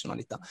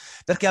professionalità,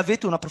 perché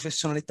avete una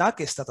professionalità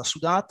che è stata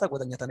sudata,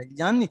 guadagnata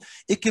negli anni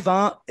e che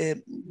va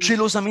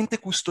gelosamente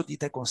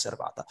custodita e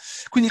conservata.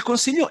 Quindi il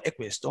consiglio è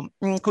questo,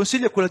 il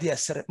consiglio è quello di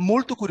essere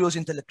molto curiosi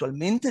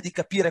intellettualmente, di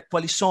capire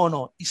quali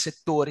sono i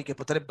settori che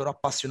potrebbero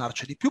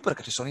appassionarci di più,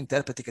 perché ci sono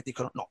interpreti che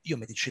dicono: no, io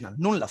medicina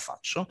non la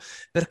faccio,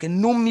 perché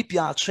non mi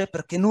piace,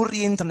 perché non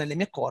rientra nelle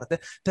mie corde,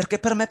 perché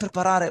per me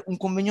preparare un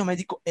convegno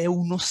medico è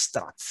uno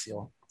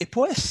strazio. E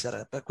può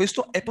essere, per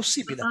questo è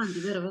possibile.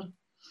 Vero, vero.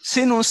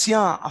 Se non si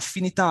ha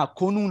affinità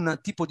con un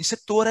tipo di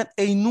settore,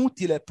 è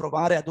inutile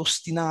provare ad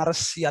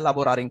ostinarsi a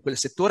lavorare in quel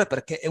settore,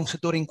 perché è un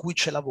settore in cui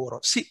c'è lavoro.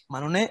 Sì, ma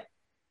non è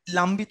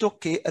l'ambito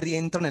che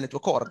rientra nelle tue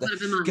corde,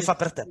 che fa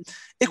per te.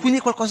 E quindi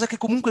è qualcosa che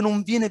comunque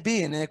non viene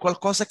bene, è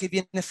qualcosa che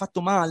viene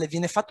fatto male,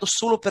 viene fatto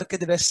solo perché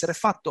deve essere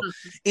fatto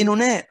e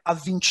non è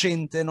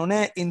avvincente, non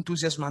è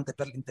entusiasmante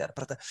per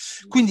l'interprete.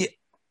 Quindi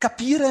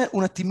capire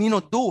un attimino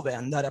dove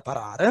andare a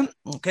parare,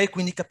 ok?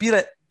 Quindi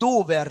capire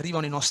dove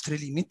arrivano i nostri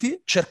limiti,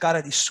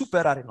 cercare di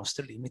superare i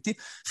nostri limiti,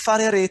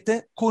 fare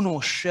rete,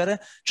 conoscere,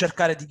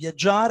 cercare di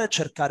viaggiare,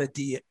 cercare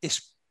di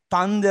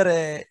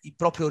espandere i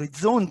propri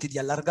orizzonti, di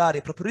allargare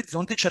i propri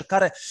orizzonti,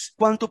 cercare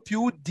quanto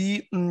più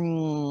di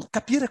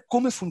capire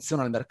come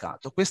funziona il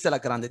mercato. Questa è la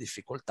grande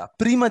difficoltà.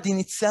 Prima di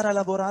iniziare a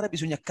lavorare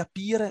bisogna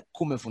capire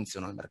come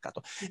funziona il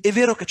mercato. È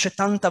vero che c'è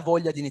tanta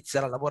voglia di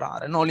iniziare a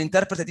lavorare, no?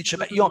 L'interprete dice: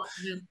 beh, io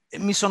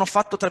mi sono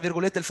fatto, tra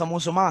virgolette, il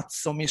famoso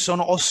mazzo,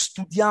 ho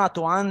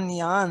studiato anni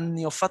e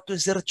anni, ho fatto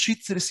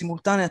esercizi di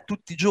simultanea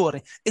tutti i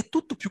giorni, è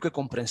tutto più che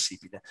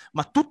comprensibile,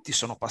 ma tutti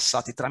sono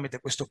passati tramite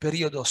questo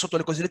periodo sotto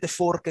le cosiddette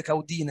forche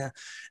caudine.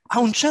 A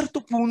un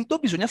certo punto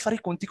bisogna fare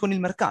i conti con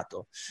il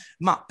mercato,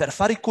 ma per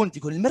fare i conti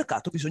con il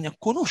mercato bisogna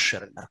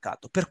conoscere il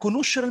mercato, per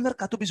conoscere il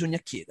mercato bisogna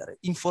chiedere,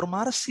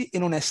 informarsi e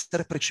non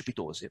essere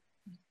precipitosi.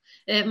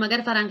 E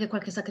magari fare anche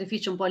qualche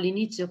sacrificio un po'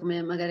 all'inizio,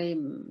 come magari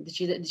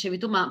dicevi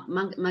tu, ma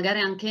magari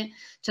anche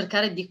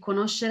cercare di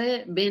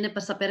conoscere bene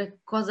per sapere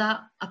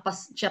cosa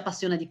ci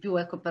appassiona di più,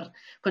 ecco, per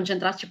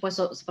concentrarci poi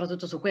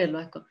soprattutto su quello,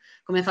 ecco,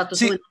 come hai fatto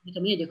tu in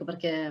ambito medico,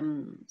 perché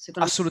secondo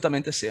me...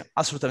 Assolutamente sì,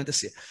 assolutamente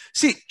sì.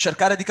 Sì,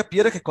 cercare di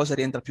capire che cosa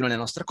rientra più nelle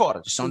nostre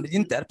corde. Ci sono degli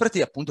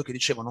interpreti, appunto, che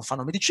dicevano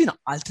fanno medicina,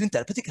 altri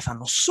interpreti che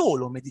fanno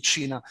solo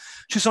medicina.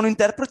 Ci sono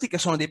interpreti che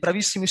sono dei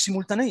bravissimi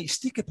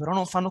simultaneisti che però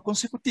non fanno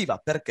consecutiva.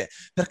 Perché?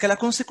 Perché la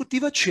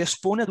consecutiva ci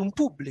espone ad un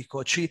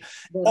pubblico, ci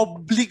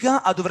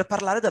obbliga a dover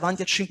parlare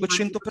davanti a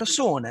 500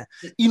 persone,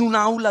 in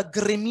un'aula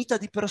gremita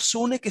di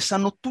persone che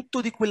sanno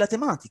tutto di quella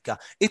tematica.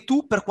 E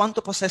tu, per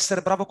quanto possa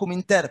essere bravo come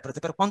interprete,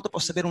 per quanto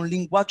possa avere un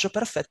linguaggio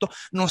perfetto,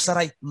 non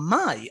sarai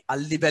mai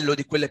al livello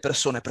di quelle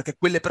persone, perché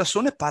quelle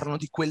persone parlano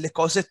di quelle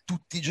cose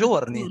tutti i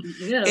giorni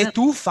e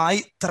tu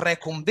fai 3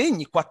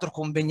 convegni, 4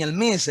 convegni al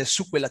mese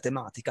su quella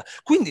tematica.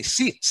 Quindi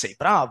sì, sei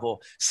bravo,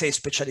 sei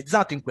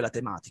specializzato in quella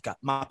tematica,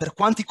 ma per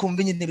quanti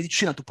convegni di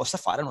medicina tu possa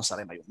fare non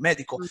sarai mai un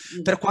medico.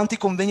 Per quanti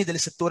convegni del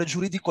settore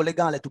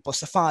giuridico-legale tu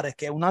possa fare,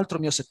 che è un altro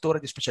mio settore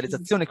di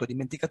specializzazione che ho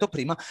dimenticato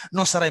prima,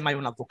 non sarai mai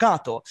un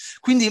avvocato.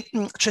 Quindi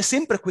c'è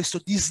sempre questo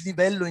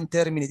dislivello in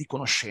termini di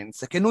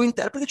conoscenze che noi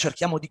interpreti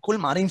cerchiamo di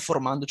colmare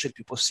informandoci il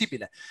più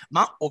possibile,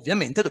 ma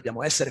ovviamente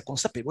dobbiamo essere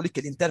consapevoli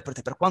che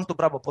l'interprete, per quanto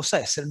bravo possa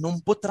essere,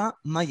 non potrà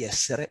mai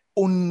essere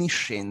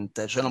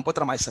onnisciente, cioè non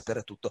potrà mai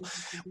sapere tutto.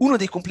 Uno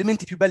dei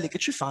complimenti più belli che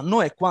ci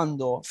fanno è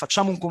quando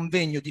facciamo un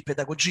convegno di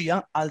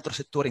pedagogia, altro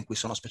settore in cui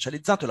sono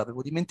specializzato e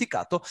l'avevo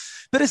dimenticato,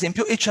 per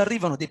esempio, e ci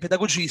arrivano dei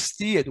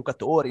pedagogisti,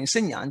 educatori,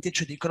 insegnanti e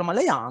ci dicono: ma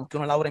lei ha anche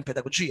una laurea in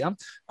pedagogia?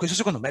 Questo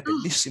secondo me è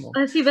bellissimo.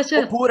 Sì, certo.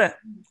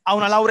 Oppure ha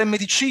una laurea in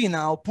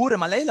medicina, oppure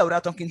ma lei è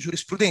laureato anche in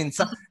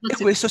giurisprudenza, e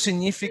questo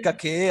significa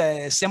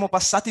che siamo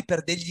passati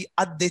per degli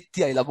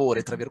addetti ai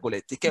lavori, tra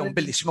virgolette, che è un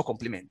bellissimo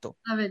complimento.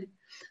 Vedi.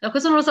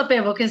 Questo non lo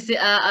sapevo, che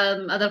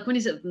ad alcuni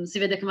si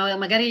vede che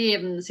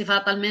magari si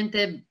fa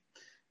talmente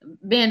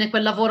bene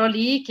quel lavoro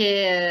lì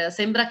che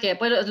sembra che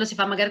poi lo si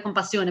fa magari con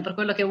passione, per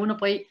quello che uno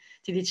poi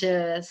ti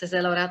dice se sei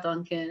laureato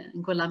anche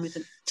in quell'ambito.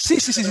 Sì,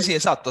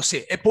 esatto,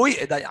 sì. E poi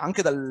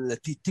anche dalla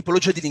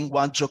tipologia di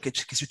linguaggio che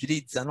si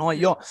utilizza, no?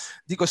 Io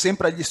dico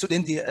sempre agli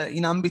studenti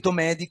in ambito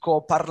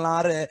medico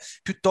parlare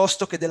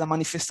piuttosto che della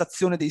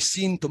manifestazione dei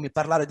sintomi,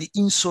 parlare di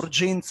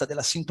insorgenza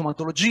della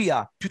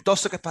sintomatologia,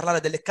 piuttosto che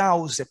parlare delle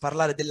cause,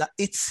 parlare della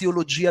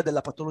eziologia della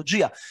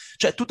patologia.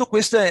 Cioè tutto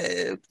questo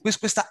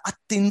questa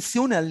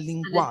attenzione al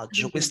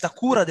linguaggio, questa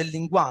cura del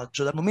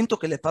linguaggio, dal momento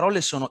che le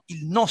parole sono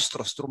il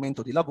nostro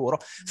strumento di lavoro,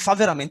 fa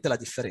veramente la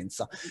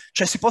differenza.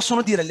 Cioè si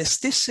possono dire le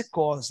stesse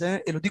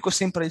cose, e lo dico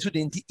sempre agli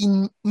studenti,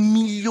 in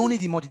milioni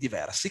di modi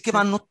diversi, che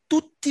vanno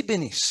tutti tutti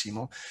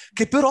benissimo,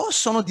 che però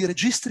sono di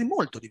registri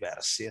molto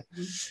diversi.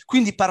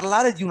 Quindi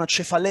parlare di una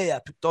cefalea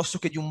piuttosto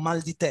che di un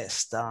mal di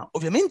testa,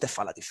 ovviamente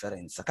fa la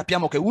differenza.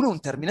 Capiamo che uno è un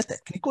termine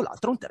tecnico,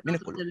 l'altro è un termine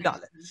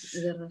colloquiale.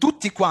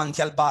 Tutti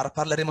quanti al bar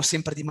parleremo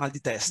sempre di mal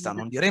di testa,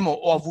 non diremo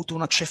ho avuto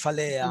una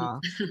cefalea,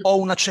 ho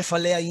una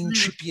cefalea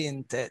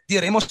incipiente,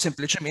 diremo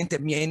semplicemente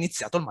mi è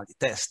iniziato il mal di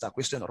testa,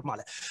 questo è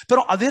normale.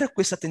 Però avere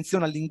questa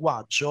attenzione al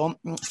linguaggio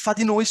fa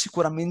di noi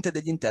sicuramente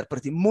degli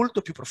interpreti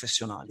molto più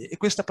professionali, e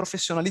questa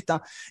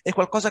professionalità è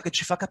qualcosa che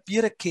ci fa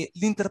capire che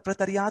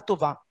l'interpretariato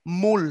va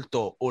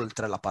molto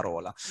oltre la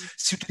parola.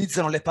 Si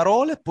utilizzano le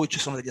parole, poi ci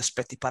sono degli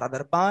aspetti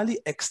paraverbali,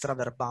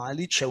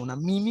 extraverbali, c'è una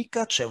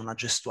mimica, c'è una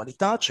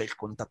gestualità, c'è il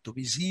contatto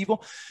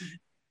visivo.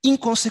 In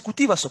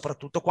consecutiva,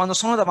 soprattutto quando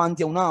sono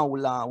davanti a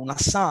un'aula, una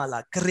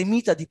sala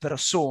gremita di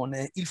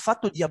persone, il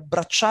fatto di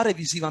abbracciare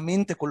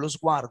visivamente con lo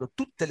sguardo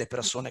tutte le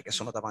persone che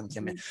sono davanti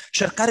a me,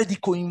 cercare di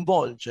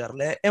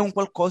coinvolgerle, è un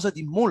qualcosa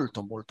di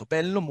molto molto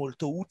bello,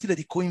 molto utile,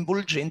 di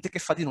coinvolgente, che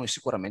fa di noi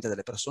sicuramente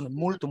delle persone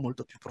molto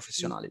molto più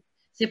professionali.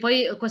 Sì,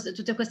 poi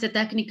tutte queste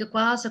tecniche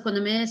qua,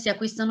 secondo me, si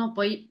acquistano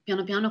poi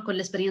piano piano con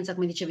l'esperienza,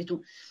 come dicevi tu.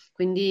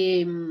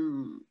 Quindi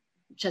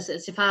cioè,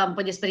 si fa un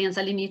po' di esperienza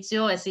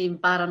all'inizio e si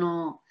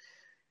imparano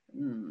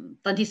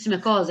tantissime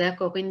cose,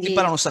 ecco. Quindi, Si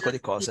imparano un sacco di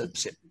cose,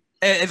 sì.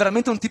 È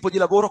veramente un tipo di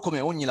lavoro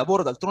come ogni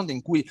lavoro, d'altronde,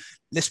 in cui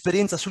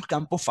l'esperienza sul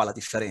campo fa la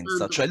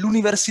differenza. Cioè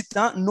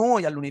l'università,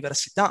 noi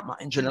all'università, ma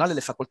in generale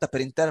le facoltà per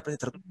interpreti e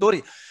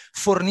traduttori,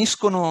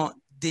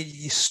 forniscono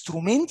degli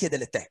strumenti e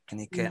delle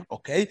tecniche,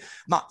 ok?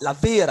 Ma la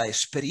vera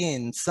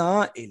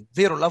esperienza e il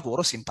vero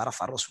lavoro si impara a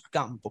farlo sul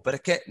campo,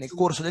 perché nel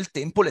corso del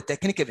tempo le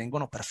tecniche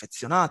vengono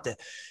perfezionate.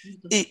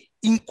 E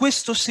in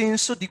questo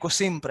senso dico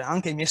sempre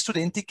anche ai miei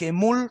studenti che è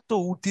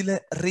molto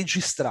utile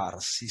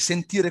registrarsi,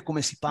 sentire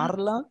come si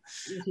parla,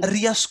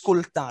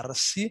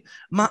 riascoltarsi,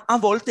 ma a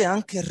volte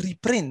anche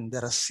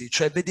riprendersi,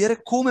 cioè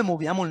vedere come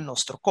muoviamo il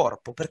nostro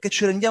corpo, perché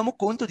ci rendiamo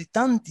conto di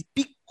tanti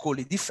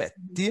piccoli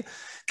difetti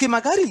che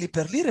magari lì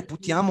per lì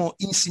reputiamo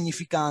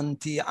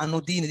insignificanti,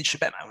 anodini, dici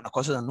beh, ma è una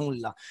cosa da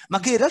nulla, ma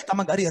che in realtà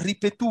magari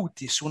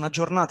ripetuti su una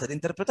giornata di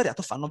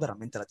interpretariato fanno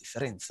veramente la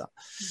differenza.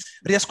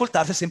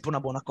 Riascoltarsi è sempre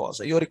una buona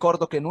cosa. Io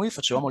ricordo che noi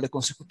facevamo le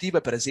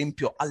consecutive, per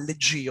esempio, al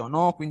leggio,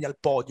 no? Quindi al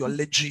podio, al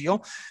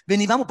leggio,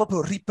 venivamo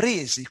proprio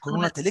ripresi con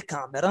una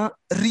telecamera,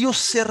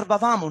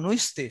 riosservavamo noi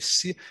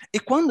stessi,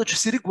 e quando ci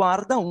si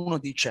riguarda uno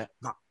dice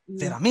ma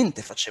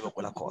veramente facevo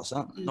quella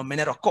cosa? Non me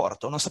ne ero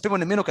accorto, non sapevo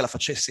nemmeno che la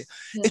facessi.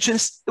 E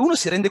uno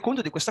si rende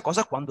conto di questa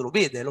cosa quando lo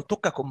vede, lo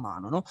tocca con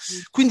mano, no?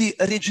 Quindi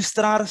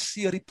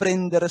registrarsi,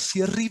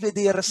 riprendersi,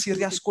 rivedersi,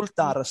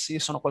 riascoltarsi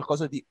sono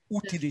qualcosa di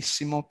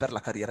utilissimo per la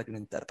carriera di un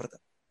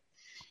interprete.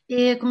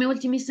 E come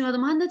ultimissima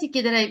domanda ti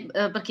chiederei,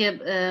 perché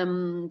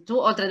tu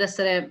oltre ad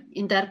essere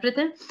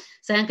interprete,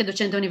 sei anche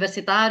docente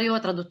universitario,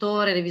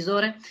 traduttore,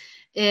 revisore,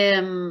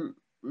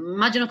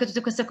 immagino che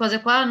tutte queste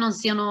cose qua non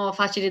siano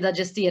facili da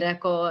gestire,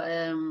 ecco,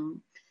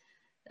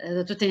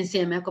 tutte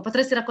insieme. Ecco,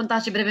 potresti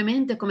raccontarci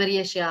brevemente come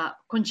riesci a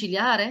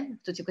conciliare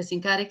tutti questi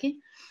incarichi?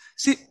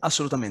 Sì,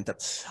 assolutamente.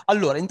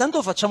 Allora,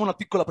 intanto facciamo una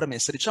piccola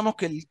premessa. Diciamo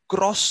che il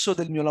grosso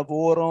del mio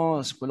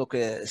lavoro, quello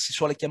che si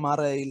suole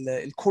chiamare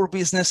il core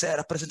business, è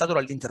rappresentato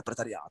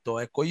dall'interpretariato.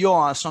 Ecco,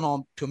 io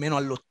sono più o meno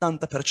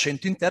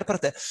all'80%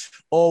 interprete,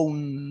 ho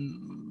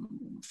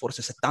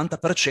forse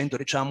 70%,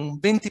 diciamo un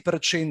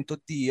 20%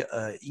 di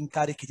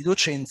incarichi di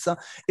docenza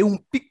e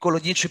un piccolo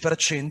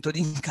 10% di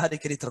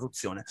incarichi di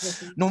traduzione.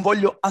 Non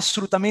voglio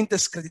assolutamente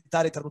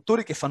screditare i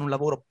traduttori che fanno un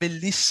lavoro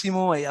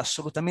bellissimo e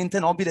assolutamente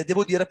nobile.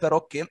 Devo dire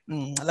però che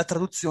la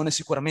traduzione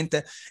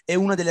sicuramente è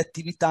una delle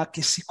attività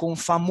che si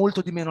confà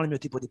molto di meno al mio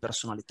tipo di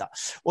personalità.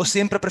 Ho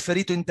sempre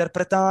preferito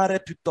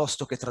interpretare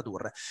piuttosto che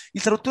tradurre.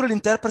 Il traduttore e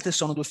l'interprete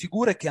sono due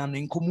figure che hanno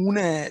in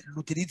comune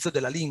l'utilizzo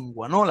della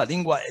lingua, no? La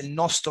lingua è il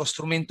nostro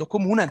strumento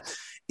comune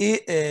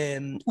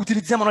e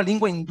utilizziamo la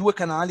lingua in due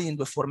canali, in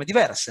due forme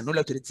diverse. Noi la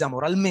utilizziamo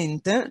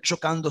oralmente,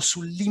 giocando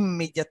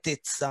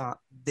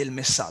sull'immediatezza del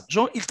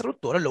messaggio. Il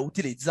traduttore la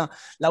utilizza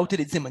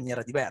in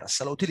maniera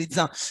diversa, la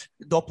utilizza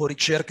dopo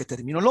ricerche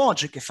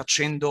terminologiche,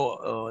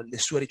 facendo le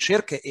sue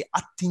ricerche e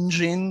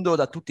attingendo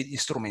da tutti gli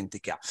strumenti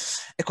che ha.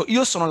 Ecco,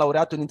 io sono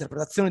laureato in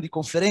interpretazione di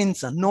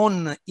conferenza,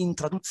 non in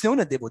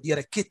traduzione. Devo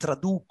dire che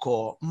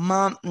traduco,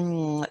 ma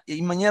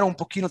in maniera un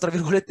pochino, tra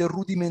virgolette,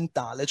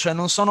 rudimentale, cioè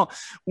non sono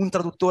un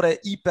traduttore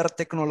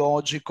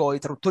ipertecnologico. I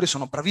traduttori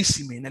sono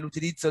bravissimi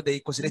nell'utilizzo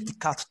dei cosiddetti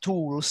CAT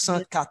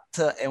tools.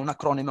 CAT è un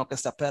acronimo che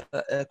sta per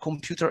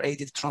Computer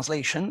Aided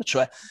Translation,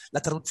 cioè la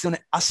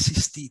traduzione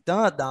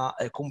assistita da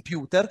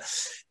computer.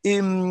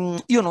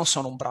 Io non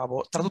sono un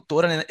bravo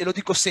traduttore e lo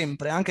dico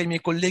sempre anche ai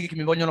miei colleghi che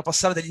mi vogliono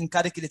passare degli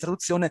incarichi di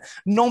traduzione,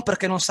 non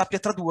perché non sappia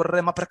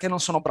tradurre, ma perché non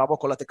sono bravo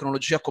con la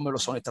tecnologia come lo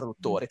sono i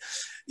traduttori.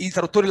 I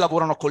traduttori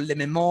lavorano con le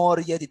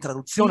memorie di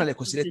traduzione, le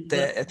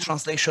cosiddette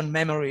translation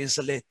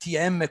memories, le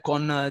TM,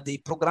 con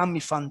dei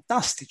programmi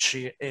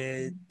fantastici,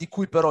 di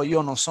cui però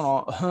io non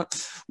sono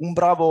un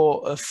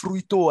bravo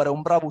fruitore,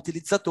 un bravo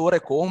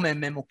utilizzatore, come come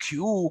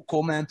MemoQ,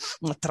 come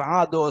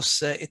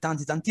Trados e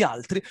tanti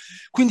altri.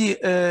 Quindi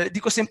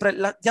dico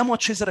sempre, diamo a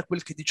Cesare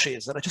quel che è di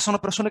Cesare. Ci sono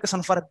persone che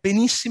sanno fare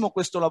benissimo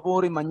questo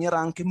lavoro in maniera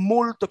anche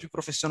molto più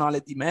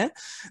professionale di me,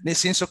 nel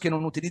senso che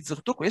non utilizzo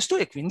tutto questo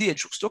e quindi è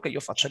giusto che io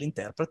faccia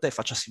l'interprete e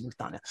faccia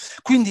simultanea.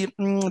 Quindi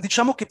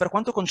diciamo che per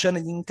quanto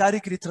concerne gli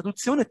incarichi di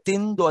traduzione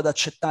tendo ad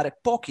accettare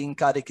pochi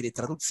incarichi di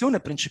traduzione,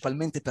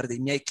 principalmente per dei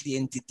miei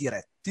clienti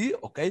diretti,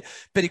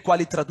 ok? Per i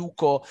quali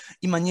traduco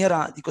in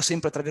maniera, dico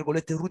sempre, tra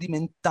virgolette,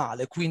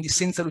 rudimentale, quindi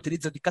senza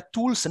l'utilizzo di CAT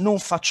Tools, non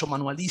faccio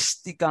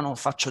manualistica, non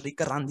faccio dei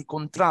grandi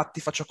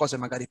contratti, faccio cose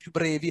magari più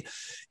brevi,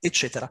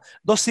 eccetera.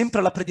 Do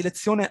sempre la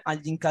predilezione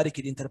agli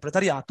incarichi di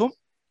interpretariato.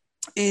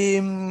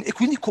 E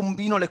quindi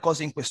combino le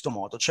cose in questo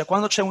modo, cioè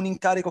quando c'è un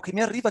incarico che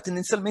mi arriva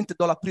tendenzialmente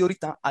do la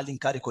priorità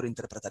all'incarico di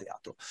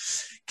interpretariato,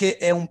 che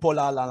è un po'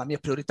 la mia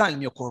priorità, il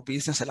mio core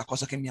business, è la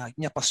cosa che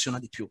mi appassiona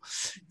di più.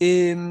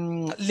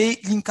 Gli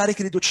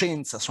incarichi di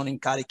docenza sono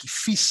incarichi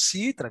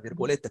fissi, tra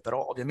virgolette,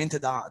 però ovviamente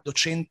da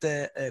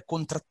docente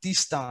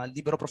contrattista,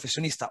 libero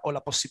professionista ho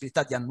la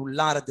possibilità di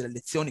annullare delle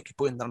lezioni che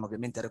poi andranno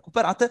ovviamente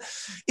recuperate,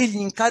 e gli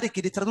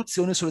incarichi di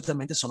traduzione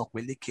solitamente sono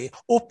quelli che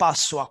o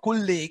passo a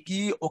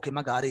colleghi o che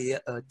magari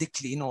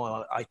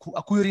declino,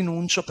 a cui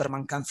rinuncio per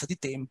mancanza di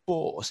tempo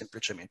o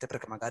semplicemente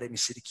perché magari mi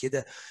si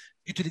richiede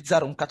di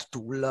utilizzare un CAT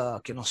tool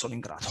che non sono in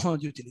grado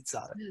di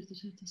utilizzare.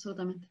 Certo,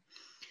 assolutamente.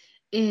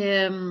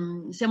 E,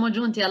 siamo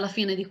giunti alla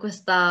fine di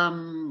questa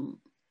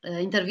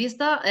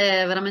intervista,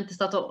 è veramente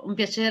stato un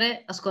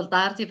piacere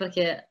ascoltarti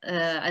perché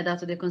hai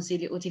dato dei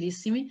consigli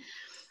utilissimi.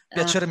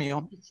 Piacere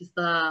mio. Ci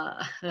sta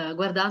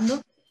guardando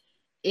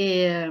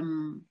e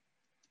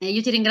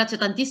io ti ringrazio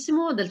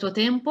tantissimo del tuo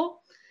tempo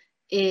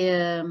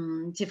e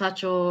ti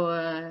faccio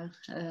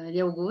gli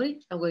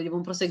auguri di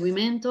buon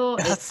proseguimento.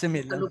 Grazie e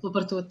mille. al lupo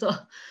per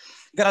tutto.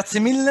 Grazie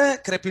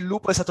mille, Crepi il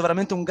Lupo, è stato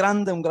veramente un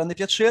grande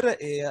piacere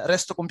e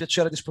resto con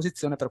piacere a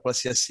disposizione per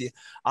qualsiasi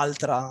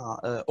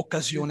altra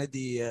occasione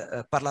di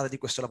parlare di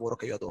questo lavoro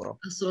che io adoro.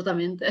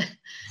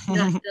 Assolutamente.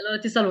 Grazie, allora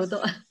ti saluto.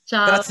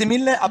 Ciao. Grazie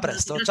mille, a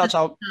presto. Grazie Ciao a te,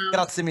 ciao. ciao.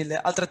 Grazie mille,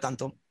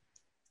 altrettanto.